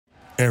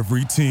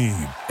Every team,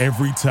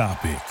 every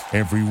topic,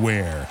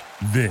 everywhere.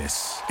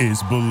 This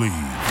is Believe.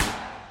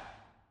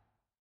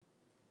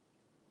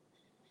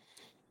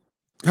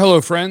 Hello,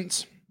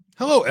 friends.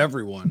 Hello,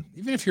 everyone,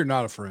 even if you're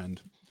not a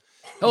friend.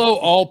 Hello,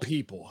 all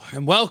people,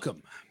 and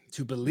welcome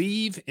to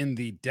Believe in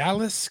the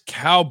Dallas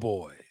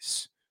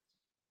Cowboys.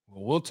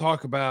 Well, we'll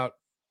talk about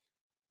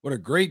what a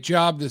great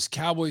job this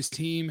Cowboys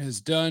team has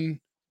done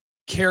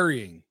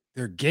carrying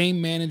their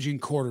game-managing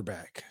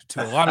quarterback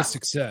to a lot of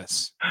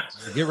success.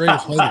 So get ready to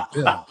play the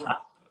Bill.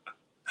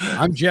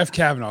 I'm Jeff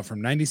Cavanaugh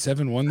from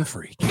 97.1 The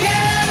Freak.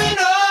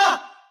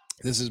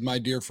 This is my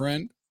dear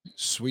friend,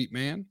 sweet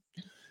man,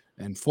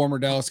 and former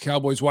Dallas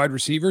Cowboys wide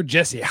receiver,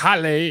 Jesse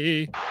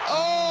Holley.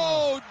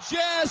 Oh,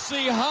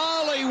 Jesse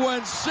Holley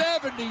went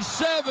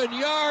 77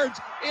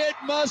 yards. It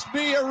must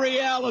be a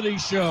reality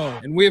show.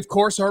 And we, of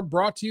course, are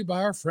brought to you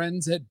by our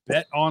friends at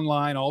Bet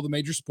Online. All the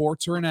major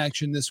sports are in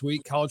action this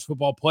week. College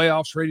football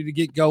playoffs ready to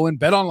get going.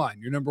 Bet Online,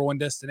 your number one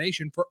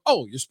destination for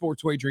all your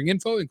sports wagering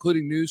info,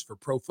 including news for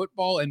pro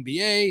football,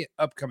 NBA,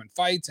 upcoming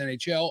fights,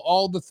 NHL,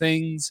 all the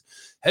things.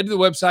 Head to the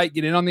website,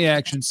 get in on the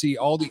action, see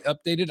all the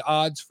updated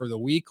odds for the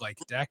week, like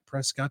Dak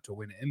Prescott to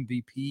win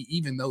MVP,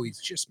 even though he's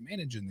just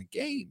managing the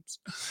games.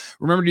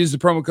 Remember to use the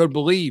promo code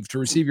BELIEVE to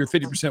receive your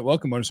 50%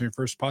 welcome bonus on your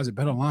first deposit.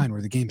 Bet Online,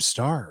 where the game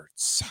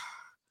starts.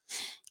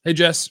 Hey,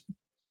 Jess.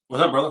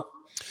 What's up, brother?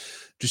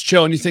 Just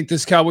chilling. You think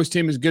this Cowboys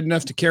team is good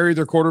enough to carry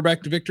their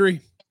quarterback to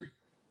victory?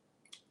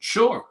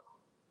 Sure.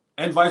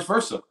 And vice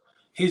versa.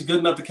 He's good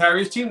enough to carry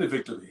his team to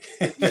victory.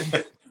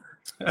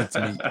 That's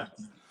neat.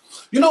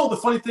 You know, the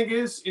funny thing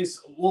is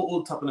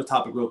we'll touch on the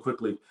topic real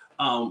quickly.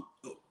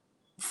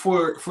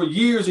 For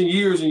years and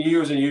years and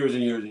years and years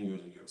and years and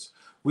years and years,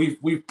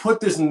 we've put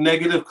this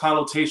negative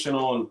connotation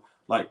on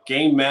like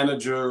game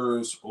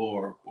managers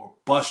or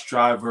bus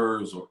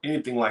drivers or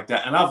anything like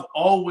that. And I've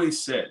always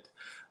said,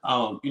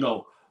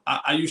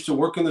 I used to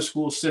work in the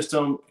school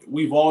system.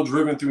 We've all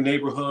driven through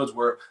neighborhoods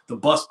where the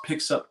bus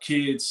picks up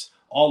kids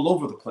all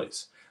over the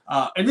place.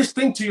 And just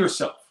think to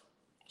yourself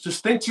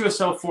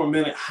for a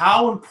minute,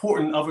 how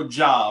important of a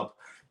job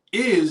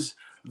is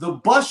the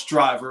bus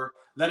driver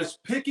that is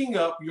picking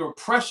up your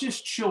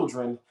precious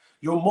children,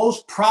 your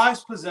most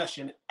prized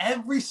possession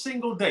every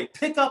single day,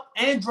 pick up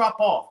and drop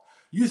off.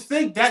 You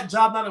think that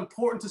job not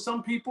important to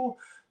some people?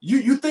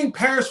 You think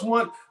parents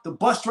want the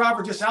bus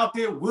driver just out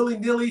there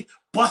willy-nilly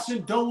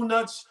busting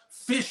donuts,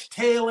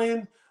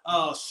 fishtailing,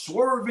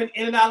 swerving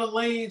in and out of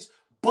lanes,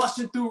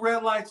 busting through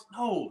red lights?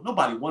 No,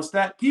 nobody wants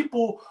that.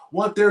 People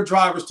want their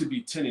drivers to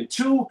be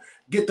 10-2,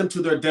 get them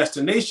to their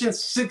destination.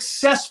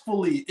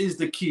 Successfully is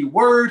the key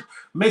word.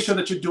 Make sure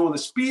that you're doing the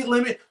speed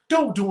limit.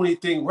 Don't do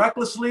anything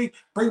recklessly.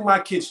 Bring my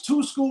kids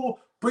to school.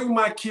 Bring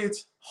my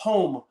kids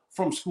home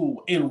from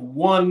school in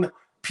one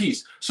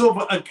piece.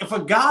 So if a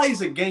guy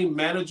is a game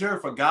manager,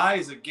 if a guy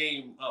is a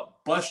game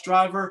bus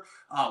driver,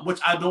 which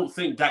I don't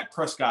think Dak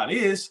Prescott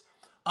is,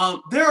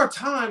 there are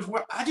times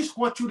where I just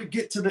want you to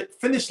get to the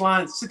finish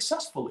line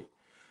successfully.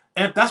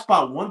 And if that's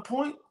by 1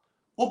 point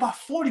or by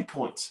 40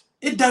 points,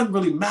 it doesn't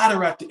really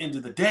matter at the end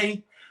of the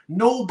day.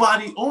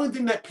 Only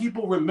thing that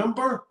people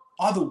remember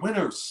are the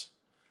winners.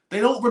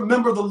 They don't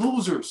remember the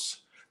losers.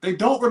 They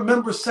don't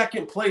remember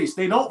second place.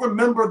 They don't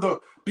remember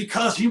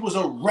because he was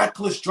a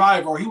reckless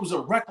driver or he was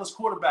a reckless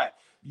quarterback.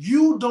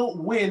 You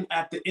don't win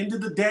at the end of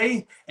the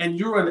day, and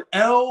you're an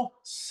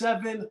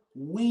L7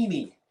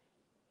 weenie.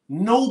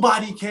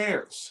 Nobody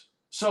cares.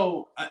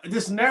 So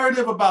this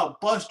narrative about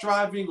bus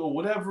driving or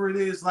whatever it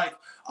is, like,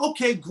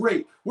 okay,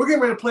 great. We're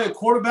getting ready to play a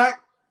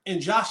quarterback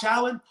in Josh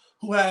Allen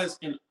who has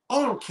an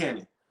arm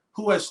cannon,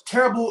 who has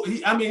terrible,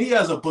 he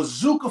has a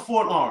bazooka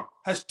for an arm,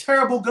 has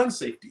terrible gun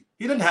safety.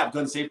 He didn't have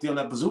gun safety on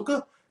that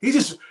bazooka. He's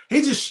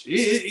just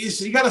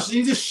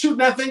shooting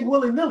that thing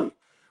willy-nilly,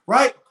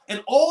 right?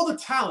 And all the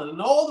talent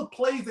and all the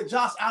plays that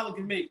Josh Allen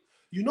can make.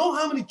 You know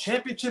how many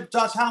championships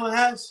Josh Allen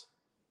has?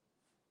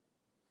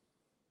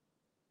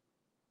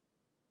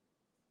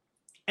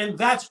 And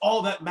that's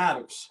all that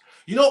matters.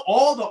 You know,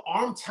 all the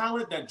arm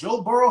talent that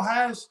Joe Burrow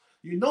has,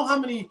 you know how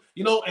many,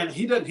 and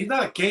he's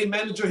not a game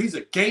manager, he's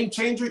a game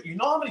changer. You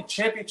know how many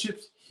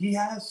championships he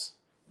has?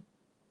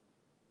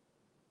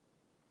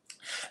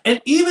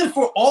 And even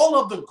for all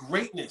of the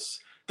greatness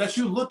that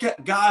you look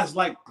at guys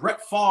like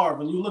Brett Favre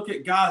and you look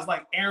at guys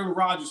like Aaron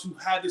Rodgers who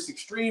had this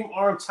extreme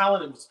arm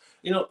talent,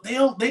 it was,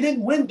 they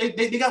didn't win.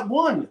 They got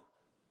one.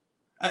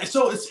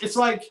 So it's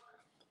like,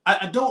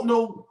 I don't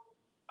know.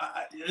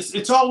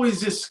 It's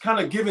always this kind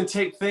of give and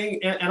take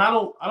thing, and I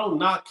don't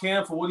knock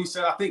Cam for what he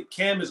said. I think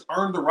Cam has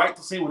earned the right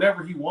to say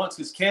whatever he wants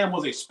because Cam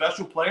was a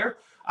special player.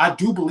 I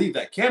do believe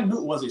that Cam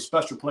Newton was a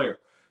special player.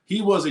 He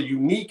was a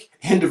unique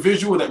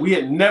individual that we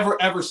had never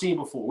ever seen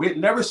before. We had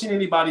never seen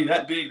anybody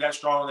that big, that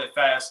strong, that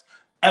fast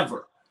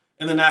ever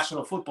in the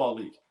National Football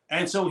League.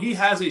 And so he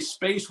has a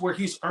space where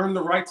he's earned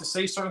the right to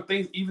say certain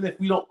things, even if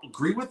we don't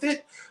agree with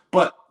it.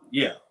 But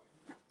yeah,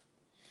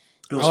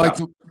 I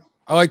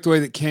like the way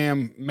that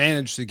Cam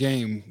managed the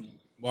game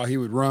while he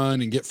would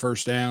run and get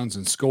first downs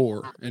and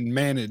score and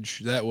manage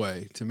that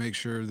way to make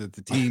sure that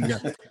the team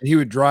he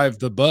would drive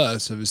the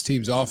bus of his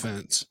team's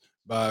offense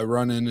by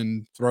running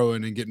and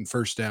throwing and getting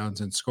first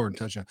downs and scoring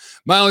touchdowns.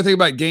 My only thing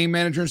about game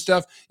manager and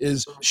stuff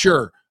is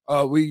sure,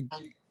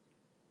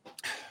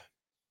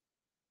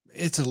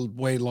 it's a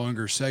way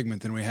longer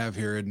segment than we have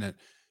here, isn't it?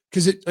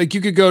 Because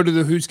you could go to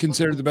the who's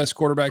considered the best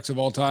quarterbacks of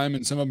all time,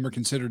 and some of them are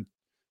considered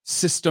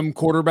system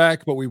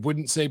quarterback, but we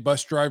wouldn't say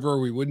bus driver,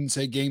 or we wouldn't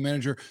say game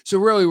manager. So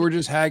really, we're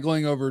just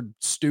haggling over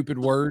stupid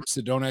words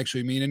that don't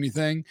actually mean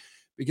anything.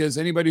 Because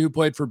anybody who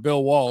played for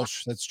Bill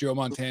Walsh, that's Joe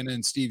Montana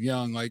and Steve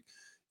Young, like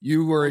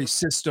you were a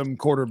system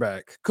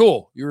quarterback.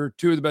 Cool, you were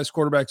two of the best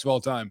quarterbacks of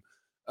all time.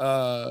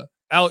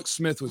 Alex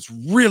Smith was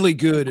really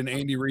good in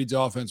Andy Reid's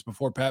offense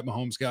before Pat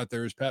Mahomes got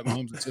there. Is Pat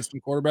Mahomes a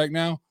system quarterback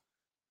now?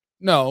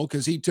 No,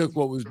 because he took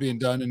what was being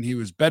done and he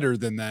was better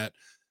than that.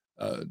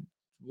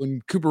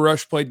 When Cooper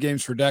Rush played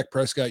games for Dak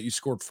Prescott, you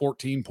scored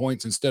 14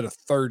 points instead of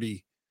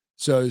 30.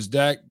 So is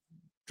Dak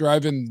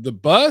driving the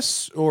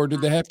bus, or did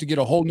they have to get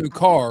a whole new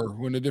car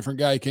when a different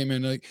guy came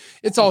in? Like,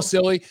 it's all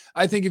silly.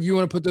 I think if you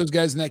want to put those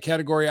guys in that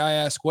category, I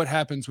ask what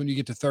happens when you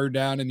get to third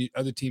down and the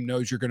other team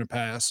knows you're going to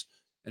pass.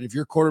 And if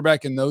your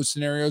quarterback in those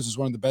scenarios is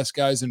one of the best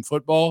guys in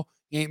football,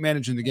 he ain't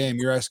managing the game.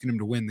 You're asking him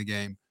to win the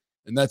game.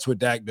 And that's what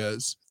Dak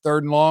does.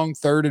 Third and long,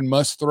 third and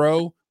must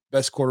throw,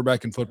 best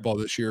quarterback in football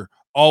this year.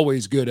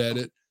 Always good at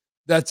it.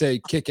 That's a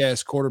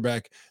kick-ass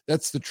quarterback.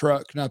 That's the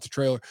truck, not the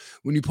trailer.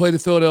 When you play the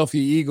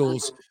Philadelphia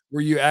Eagles,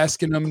 were you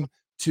asking them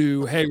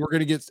to, hey, we're going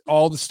to get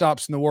all the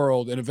stops in the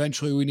world and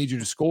eventually we need you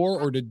to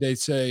score? Or did they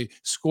say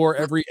score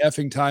every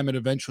effing time and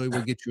eventually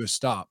we'll get you a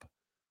stop?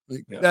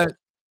 Like, that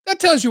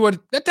tells you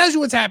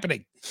what's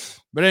happening.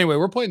 But anyway,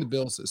 we're playing the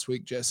Bills this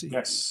week, Jesse.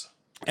 Yes.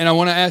 And I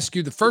want to ask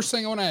you, the first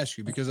thing I want to ask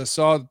you, because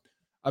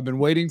I've been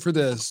waiting for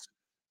this.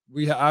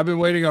 I've been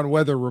waiting on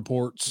weather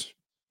reports.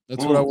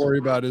 That's what I worry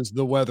about, is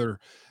the weather.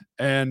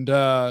 And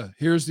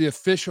here's the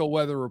official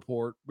weather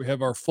report. We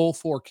have our full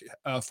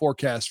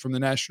forecast from the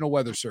National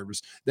Weather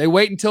Service. They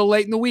wait until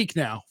late in the week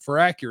now for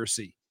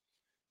accuracy.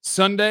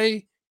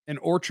 Sunday in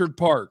Orchard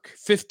Park,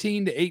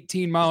 15 to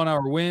 18 mile an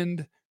hour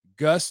wind,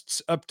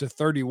 gusts up to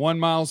 31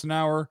 miles an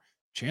hour,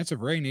 chance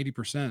of rain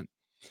 80%,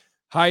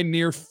 high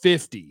near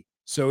 50.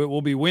 So it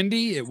will be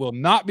windy, it will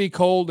not be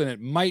cold, and it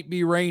might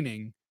be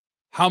raining.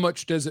 How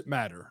much does it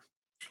matter?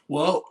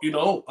 Well,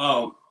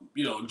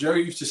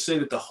 Jerry used to say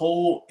that the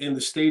hole in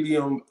the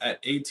stadium at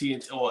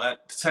AT&T or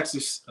at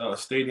Texas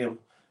Stadium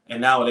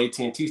and now at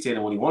AT&T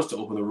Stadium, when he wants to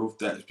open the roof,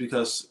 that is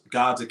because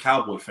God's a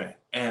Cowboy fan.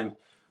 And,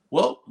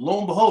 well, lo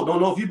and behold,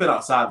 don't know if you've been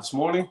outside this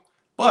morning,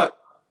 but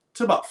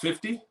it's about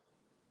 50.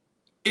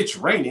 It's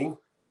raining,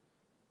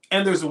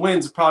 and there's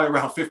winds probably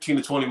around 15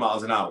 to 20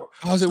 miles an hour.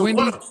 Oh, is it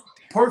windy? What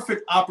a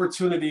perfect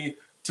opportunity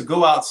to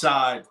go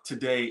outside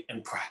today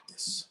and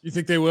practice. You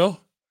think they will?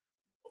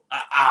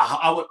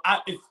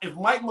 If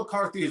Mike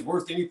McCarthy is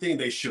worth anything,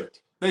 they should.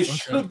 They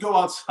should go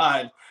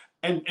outside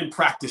and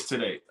practice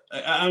today.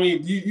 I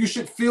mean, you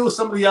should feel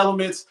some of the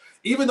elements,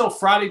 even though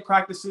Friday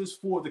practices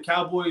for the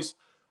Cowboys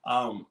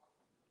are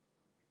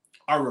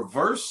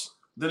reverse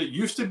than it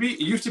used to be.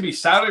 It used to be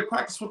Saturday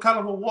practice was kind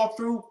of a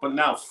walkthrough, but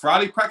now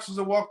Friday practice is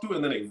a walkthrough,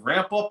 and then they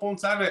ramp up on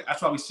Saturday.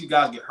 That's why we see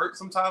guys get hurt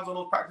sometimes on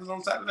those practices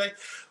on Saturday.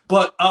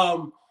 But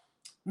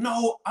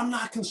no, I'm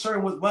not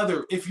concerned with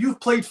weather. If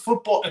you've played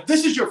football, if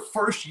this is your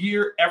first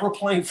year ever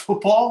playing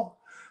football,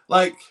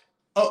 like,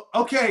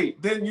 okay,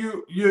 then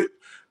you.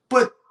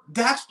 But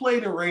Dak's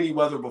played in rainy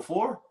weather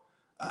before.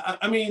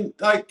 I mean,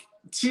 like,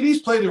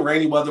 CD's played in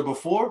rainy weather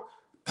before.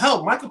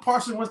 Hell, Michael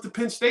Parsons went to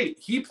Penn State.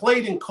 He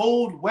played in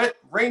cold, wet,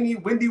 rainy,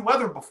 windy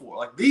weather before.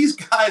 Like, these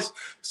guys,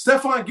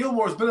 Stephon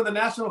Gilmore has been in the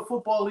National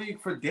Football League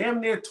for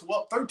damn near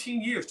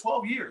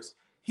 12 years.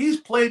 He's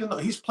played in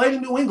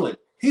New England.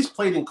 He's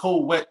played in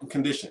cold, wet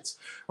conditions,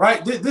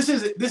 right? This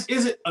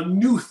isn't a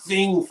new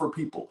thing for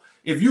people.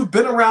 If you've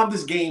been around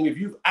this game, if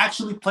you've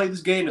actually played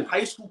this game in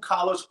high school,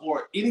 college,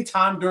 or any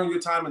time during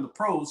your time in the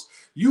pros,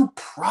 you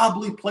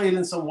probably played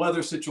in some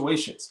weather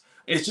situations.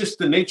 It's just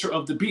the nature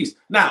of the beast.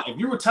 Now, if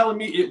you were telling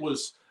me it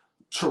was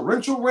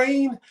torrential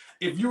rain,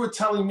 if you were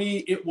telling me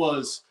it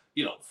was,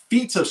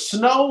 feet of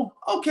snow,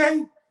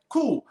 okay,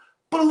 cool.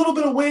 But a little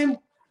bit of wind, a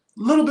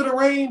little bit of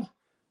rain,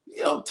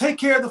 take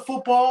care of the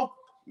football.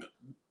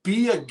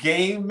 Be a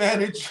game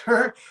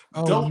manager.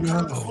 Don't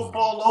turn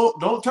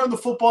the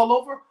football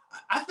over.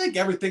 I think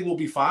everything will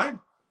be fine.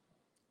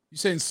 You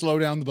saying slow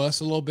down the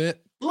bus a little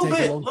bit? A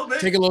little bit.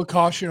 Take a little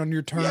caution on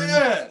your turn.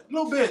 Yeah, a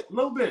little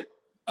bit.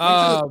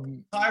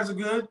 Tires are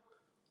good.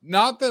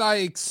 Not that I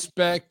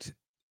expect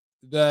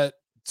that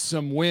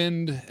some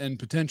wind and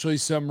potentially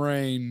some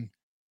rain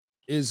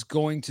is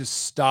going to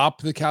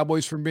stop the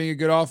Cowboys from being a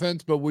good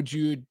offense, but would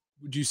you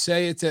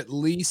say it's at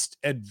least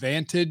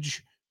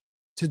advantage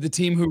to the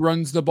team who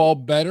runs the ball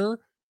better?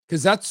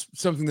 Because that's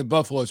something that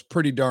Buffalo is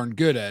pretty darn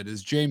good at,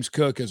 is James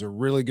Cook is a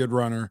really good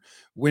runner.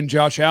 When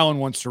Josh Allen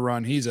wants to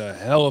run, he's a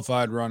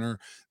hellified runner.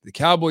 The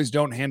Cowboys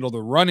don't handle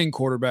the running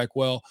quarterback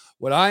well.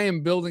 What I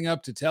am building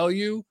up to tell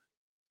you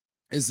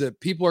is that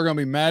people are going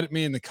to be mad at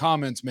me in the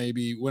comments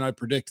maybe when I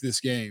predict this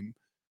game.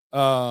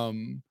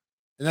 And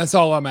And that's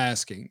all I'm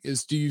asking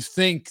is, do you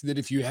think that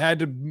if you had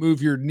to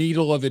move your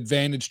needle of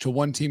advantage to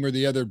one team or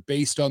the other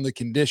based on the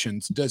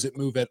conditions, does it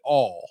move at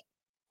all?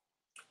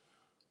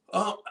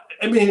 I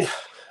mean,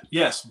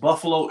 yes,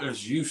 Buffalo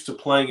is used to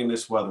playing in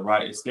this weather,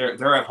 right?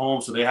 They're at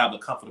home, so they have the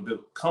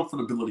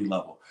comfortability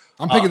level.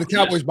 I'm picking the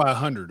Cowboys by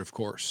 100, of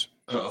course.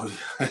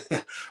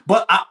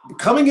 But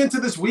coming into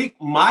this week,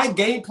 my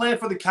game plan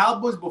for the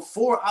Cowboys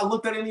before I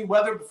looked at any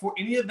weather, before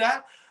any of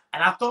that,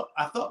 and I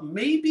thought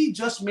maybe,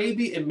 just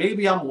maybe, and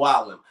maybe I'm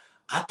wilding.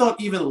 I thought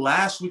even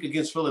last week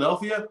against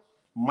Philadelphia,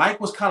 Mike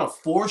was kind of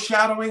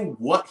foreshadowing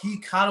what he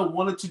kind of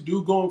wanted to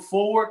do going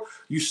forward.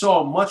 You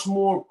saw much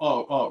more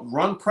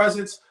run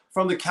presence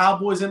from the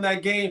Cowboys in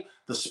that game.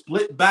 The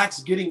split backs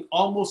getting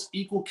almost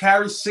equal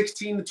carries,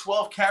 16 to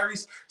 12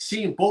 carries,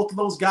 seeing both of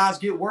those guys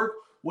get work.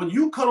 When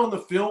you cut on the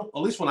film, at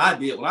least when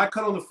I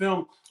cut on the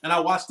film and I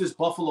watched this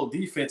Buffalo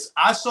defense,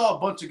 I saw a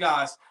bunch of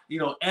guys,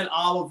 Ed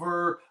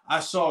Oliver.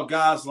 I saw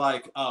guys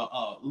like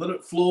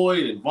Leonard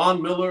Floyd and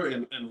Von Miller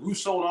and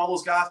Russo and all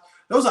those guys.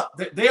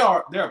 They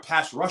are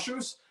pass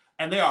rushers,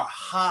 and they are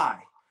high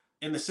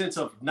in the sense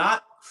of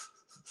not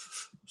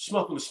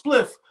smoking a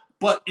spliff,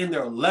 but in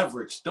their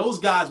leverage. Those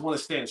guys want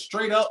to stand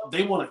straight up.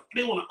 They want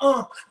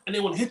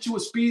to hit you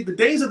with speed. The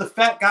days of the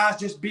fat guys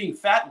just being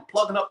fat and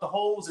plugging up the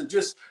holes and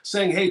just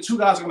saying, hey, two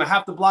guys are going to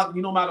have to block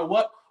you no matter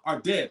what, are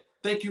dead.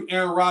 Thank you,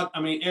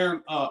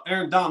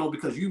 Aaron Donald,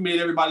 because you made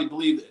everybody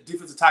believe that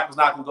defensive tackle's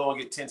not going to go and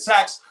get 10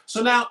 sacks.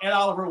 So now Ed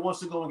Oliver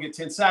wants to go and get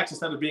 10 sacks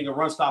instead of being a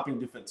run-stopping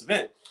defensive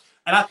end.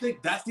 And I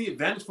think that's the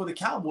advantage for the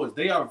Cowboys.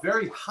 They are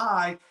very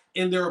high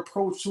in their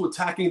approach to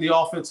attacking the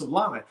offensive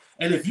line.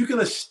 And if you can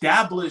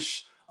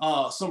establish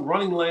some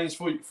running lanes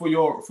for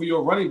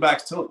your running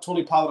backs,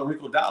 Tony Pollard and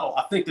Rico Dowdle,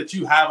 I think that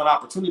you have an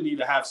opportunity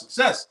to have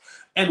success.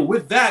 And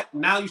with that,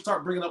 now you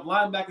start bringing up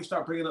linebackers,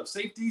 start bringing up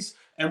safeties,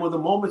 and when the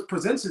moment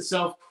presents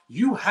itself,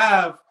 you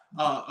have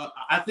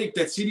I think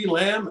that CeeDee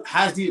Lamb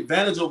has the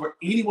advantage over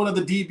any one of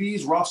the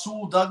DBs,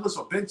 Rasul Douglas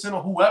or Benson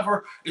or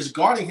whoever is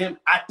guarding him.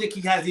 I think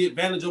he has the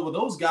advantage over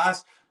those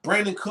guys.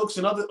 Brandon Cooks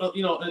and other,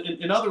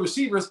 and other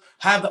receivers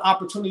have the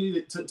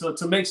opportunity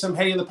to make some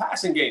hay in the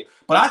passing game.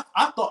 But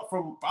I thought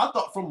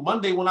from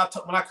Monday when I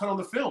cut on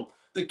the film,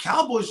 the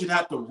Cowboys should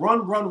have to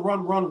run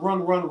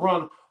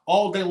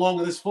all day long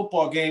in this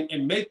football game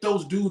and make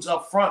those dudes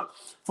up front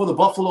for the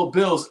Buffalo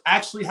Bills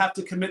actually have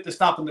to commit to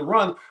stopping the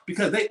run,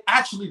 because they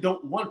actually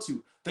don't want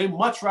to. They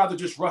much rather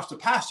just rush the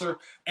passer,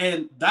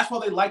 and that's why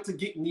they like to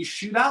get in these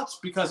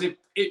shootouts, because it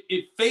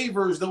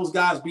favors those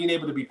guys being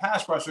able to be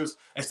pass rushers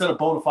instead of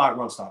bona fide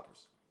run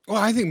stoppers. Well,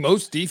 I think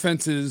most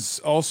defenses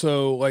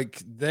also,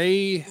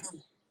 even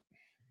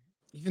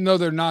though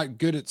they're not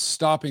good at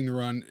stopping the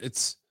run,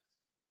 it's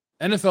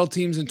NFL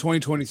teams in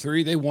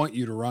 2023, they want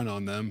you to run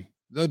on them.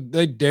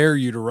 They dare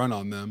you to run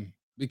on them,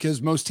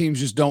 because most teams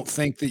just don't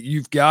think that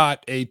you've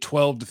got a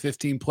 12 to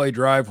 15 play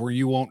drive where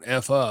you won't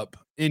F up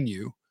in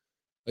you.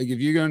 Like, if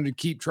you're going to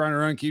keep trying to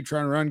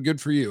run,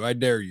 good for you. I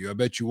dare you. I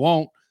bet you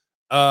won't.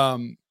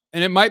 And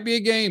it might be a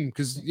game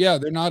because,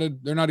 they're not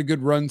a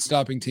good run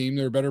stopping team.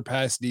 They're a better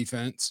pass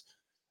defense.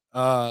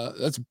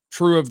 That's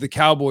true of the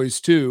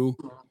Cowboys too.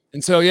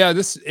 And so,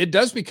 it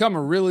does become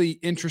a really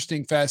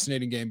interesting,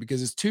 fascinating game,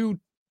 because it's two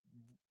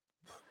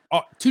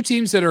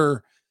teams that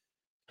are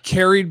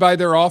carried by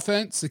their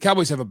offense. The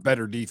Cowboys have a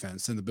better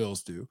defense than the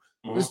Bills do.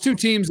 There's two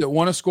teams that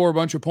want to score a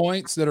bunch of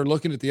points that are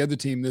looking at the other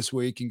team this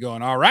week and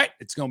going, all right,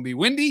 it's going to be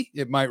windy.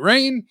 It might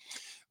rain.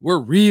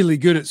 We're really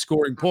good at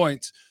scoring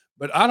points,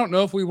 but I don't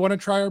know if we want to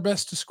try our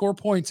best to score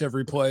points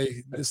every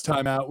play this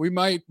time out. We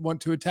might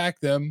want to attack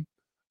them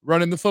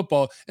running the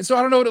football. And so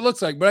I don't know what it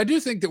looks like, but I do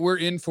think that we're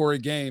in for a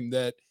game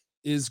that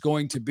is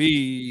going to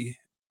be,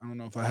 I don't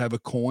know if I have a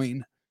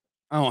coin.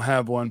 I don't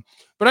have one,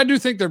 but I do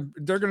think they're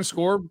going to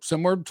score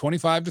somewhere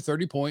 25 to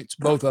 30 points,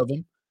 both of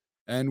them.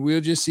 And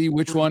we'll just see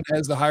which one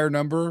has the higher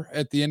number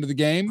at the end of the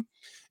game.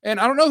 And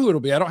I don't know who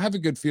it'll be. I don't have a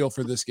good feel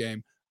for this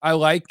game. I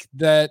like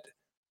that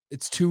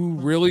it's two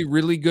really,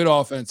 really good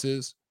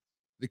offenses.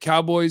 The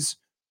Cowboys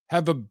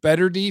have a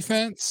better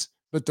defense,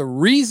 but the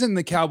reason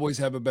the Cowboys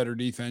have a better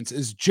defense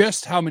is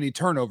just how many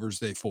turnovers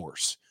they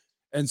force.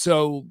 And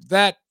so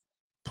that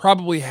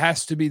probably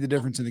has to be the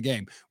difference in the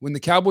game. When the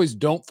Cowboys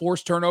don't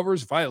force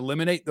turnovers, if I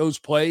eliminate those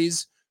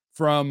plays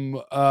from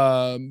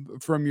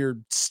your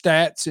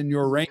stats and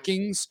your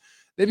rankings,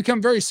 they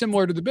become very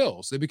similar to the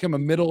Bills. They become a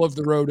middle of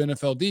the road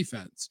NFL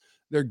defense.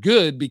 They're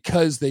good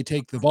because they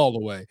take the ball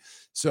away.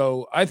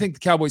 So I think the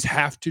Cowboys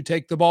have to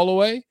take the ball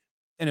away.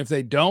 And if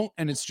they don't,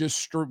 and it's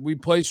just we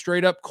play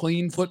straight up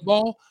clean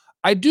football,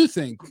 I do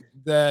think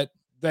that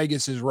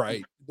Vegas is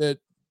right, that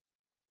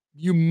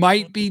you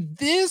might be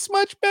this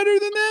much better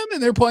than them,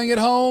 and they're playing at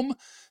home.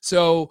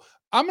 So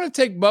I'm going to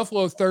take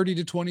Buffalo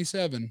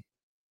 30-27.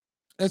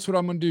 That's what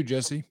I'm going to do,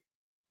 Jesse.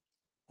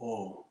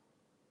 Whoa.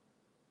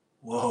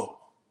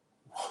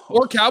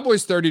 Or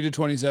Cowboys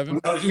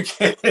 30-27. No, you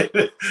can't.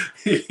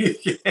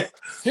 You can't.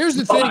 Here's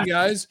the thing,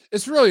 guys.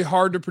 It's really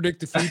hard to predict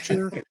the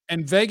future.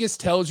 And Vegas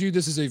tells you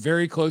this is a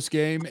very close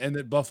game and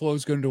that Buffalo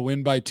is going to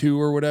win by 2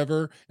 or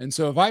whatever. And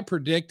so if I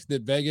predict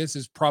that Vegas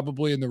is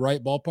probably in the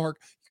right ballpark,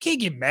 you can't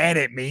get mad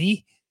at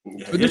me.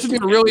 But this would be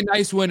a really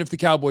nice win if the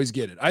Cowboys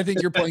get it. I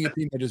think you're playing a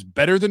team that is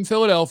better than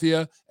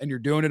Philadelphia, and you're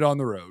doing it on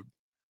the road.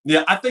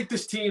 Yeah, I think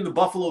this team, the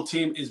Buffalo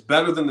team, is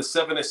better than the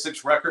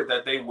 7-6 record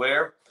that they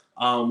wear.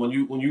 When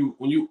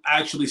you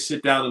actually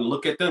sit down and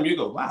look at them, you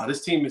go, wow,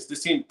 this team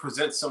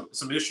presents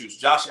some issues.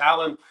 Josh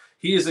Allen,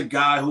 he is a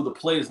guy who the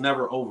play is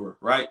never over,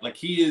 right? Like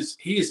he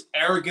is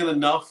arrogant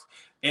enough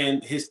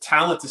and his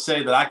talent to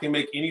say that I can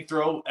make any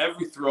throw,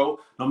 every throw,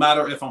 no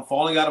matter if I'm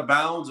falling out of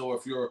bounds or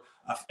if you're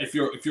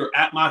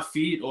at my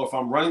feet or if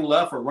I'm running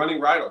left or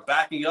running right or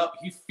backing up.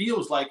 He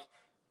feels like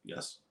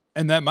yes.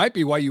 And that might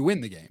be why you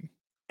win the game.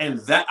 And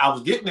that I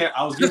was getting there.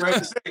 I was getting ready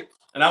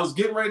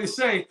to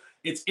say,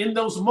 it's in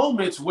those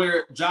moments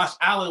where Josh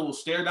Allen will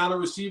stare down a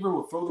receiver,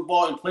 will throw the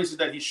ball in places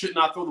that he should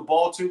not throw the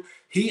ball to.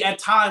 He at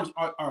times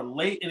are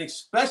late, and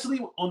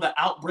especially on the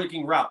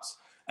outbreaking routes.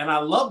 And I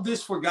love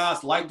this for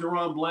guys like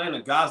Deron Bland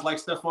and guys like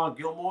Stephon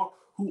Gilmore,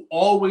 who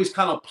always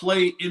kind of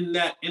play in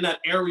that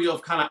area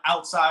of kind of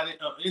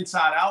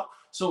inside out.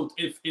 So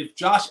if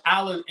Josh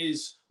Allen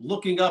is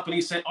looking up and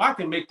he's saying, oh, I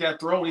can make that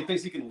throw, and he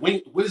thinks he can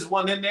whiz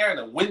one in there, and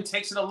the wind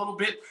takes it a little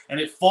bit, and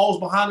it falls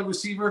behind the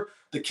receiver,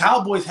 the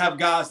Cowboys have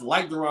guys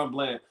like Deron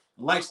Bland,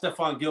 like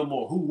Stephon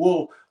Gilmore, who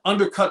will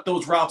undercut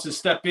those routes and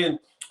step in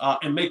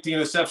and make the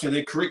interception,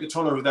 and create the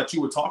turnover that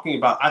you were talking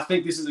about. I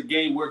think this is a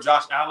game where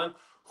Josh Allen,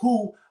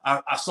 who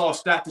I saw a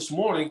stat this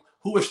morning,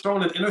 who has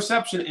thrown an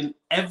interception in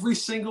every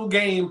single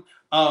game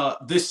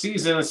this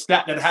season, a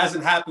stat that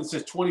hasn't happened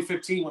since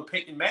 2015 when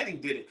Peyton Manning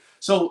did it.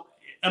 So,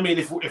 I mean,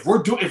 if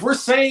we're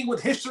saying what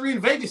history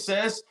in Vegas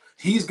says,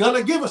 he's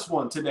gonna give us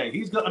one today.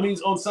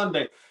 On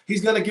Sunday,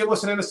 he's gonna give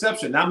us an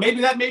interception. Now, maybe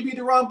that may be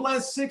Deron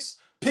Bland's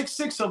pick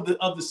six of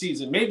the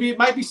season. Maybe it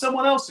might be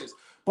someone else's.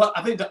 But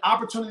I think the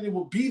opportunity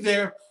will be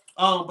there.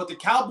 But the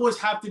Cowboys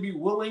have to be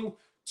willing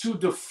to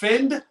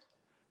defend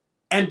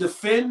in the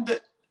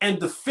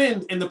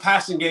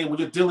passing game when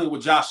you're dealing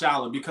with Josh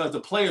Allen, because the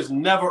player's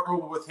never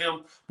over with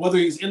him, whether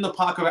he's in the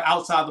pocket or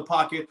outside the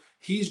pocket.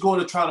 He's going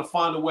to try to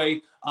find a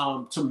way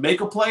to make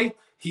a play.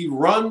 He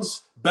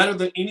runs better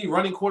than any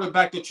running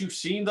quarterback that you've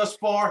seen thus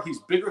far. He's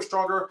bigger,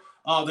 stronger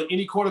than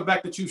any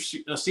quarterback that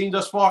you've seen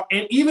thus far.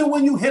 And even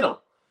when you hit him,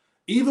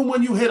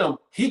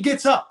 he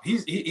gets up.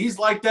 He's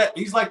like that.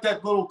 He's like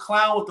that little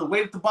clown with the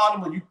weight at the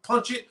bottom when you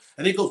punch it,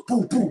 and it goes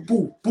boom, boom,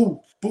 boom,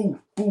 boom, boom,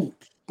 boom,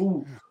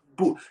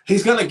 boom.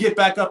 He's going to get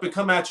back up and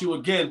come at you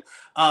again.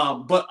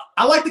 But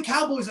I like the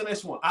Cowboys in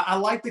this one. I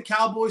like the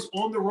Cowboys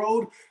on the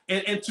road.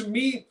 And to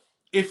me,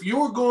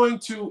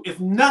 if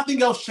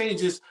nothing else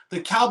changes,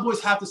 the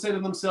Cowboys have to say to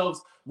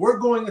themselves, we're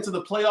going into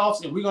the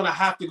playoffs and we're going to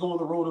have to go on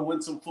the road and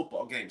win some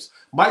football games.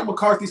 Mike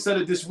McCarthy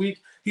said it this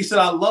week. He said,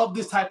 I love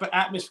this type of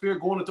atmosphere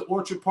going into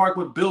Orchard Park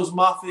with Bills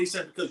Mafia. He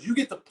said, because you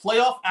get the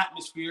playoff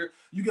atmosphere,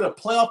 you get a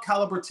playoff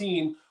caliber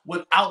team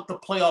without the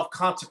playoff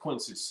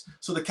consequences.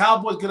 So the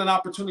Cowboys get an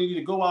opportunity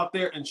to go out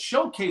there and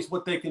showcase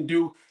what they can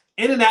do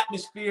in an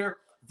atmosphere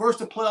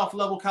versus a playoff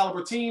level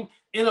caliber team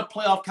in a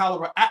playoff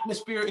caliber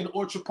atmosphere in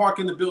Orchard Park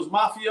in the Bills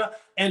Mafia.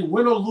 And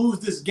win or lose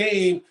this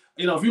game,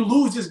 if you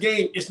lose this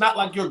game, it's not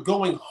like you're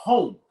going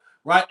home,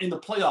 right, in the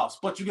playoffs,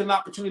 but you get an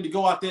opportunity to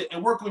go out there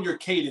and work on your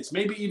cadence,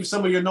 maybe even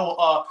some of your no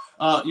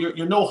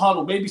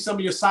huddle, maybe some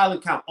of your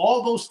silent count,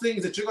 all those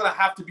things that you're going to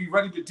have to be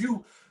ready to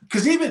do.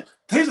 Because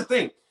here's the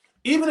thing,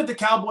 even if the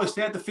Cowboys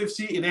stay at the 5th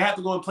seed and they have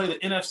to go and play the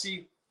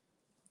NFC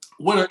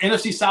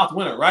South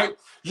winner, right?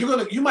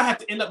 You might have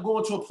to end up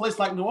going to a place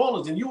like New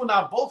Orleans, and you and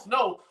I both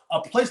know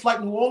a place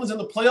like New Orleans in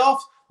the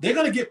playoffs, they're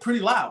going to get pretty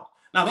loud.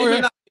 Now they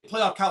may not be a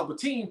playoff caliber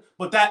team,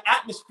 but that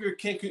atmosphere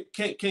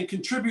can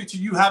contribute to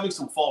you having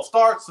some false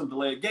starts, some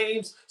delayed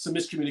games, some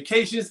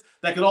miscommunications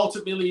that could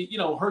ultimately,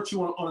 hurt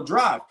you on a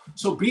drive.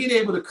 So being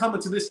able to come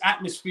into this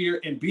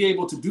atmosphere and be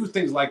able to do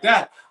things like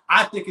that,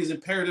 I think is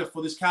imperative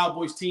for this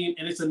Cowboys team,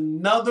 and it's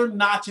another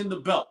notch in the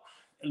belt.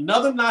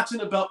 Another notch in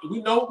the belt.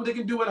 We know what they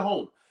can do at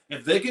home.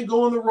 If they can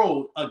go on the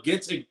road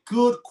against a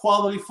good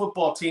quality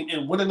football team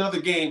and win another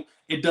game,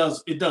 it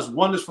does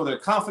wonders for their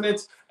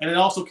confidence, and it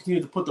also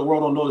continues to put the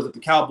world on notice that the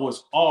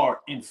Cowboys are,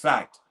 in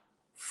fact,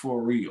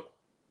 for real.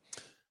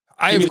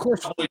 Of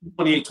course,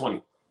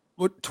 28-20.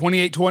 What,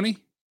 28-20?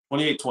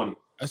 28-20.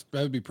 That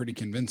would be pretty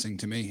convincing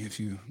to me.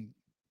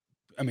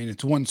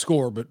 It's one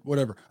score, but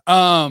whatever.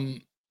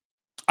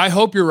 I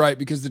hope you're right,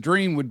 because the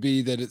dream would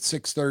be that at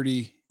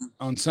 6:30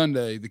 on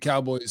Sunday, the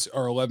Cowboys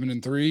are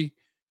 11-3.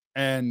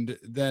 And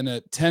then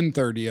at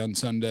 10:30 on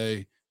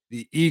Sunday,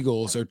 the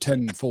Eagles are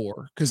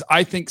 10-4, because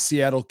I think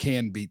Seattle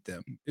can beat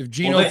them. If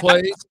Geno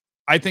plays,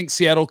 I think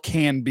Seattle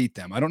can beat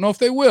them. I don't know if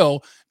they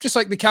will, just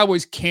like the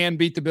Cowboys can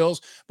beat the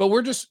Bills, but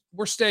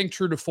we're staying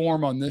true to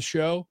form on this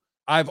show.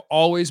 I've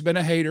always been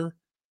a hater.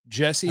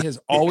 Jesse has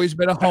always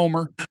been a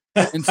homer.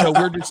 And so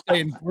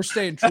we're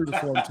staying true to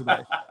form today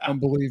and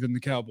believe in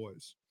the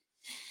Cowboys.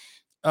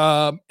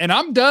 And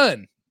I'm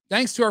done.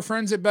 Thanks to our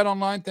friends at Bet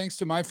Online. Thanks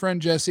to my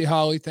friend Jesse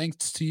Holley.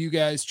 Thanks to you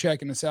guys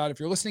checking us out. If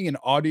you're listening in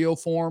audio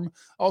form,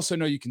 also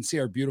know you can see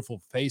our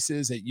beautiful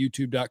faces at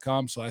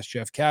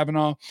youtube.com/Jeff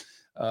Cavanaugh.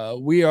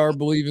 We are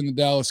Believe in the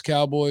Dallas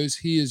Cowboys.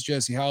 He is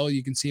Jesse Holley.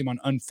 You can see him on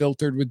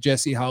Unfiltered with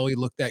Jesse Holley.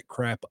 Look that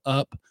crap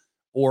up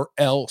or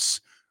else.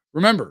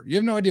 Remember, you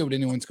have no idea what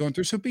anyone's going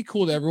through, so be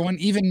cool to everyone,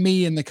 even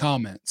me in the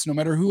comments, no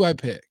matter who I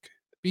pick.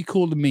 Be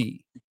cool to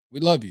me. We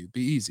love you.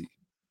 Be easy.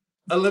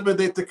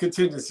 Eliminate the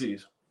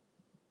contingencies.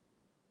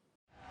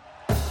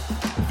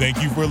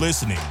 Thank you for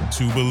listening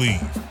to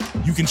Believe.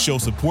 You can show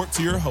support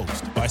to your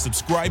host by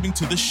subscribing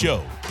to the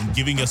show and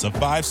giving us a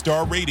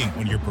 5-star rating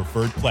on your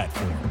preferred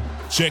platform.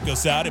 Check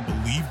us out at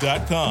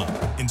Believe.com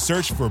and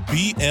search for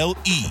BLEAV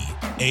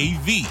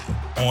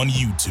on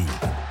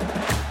YouTube.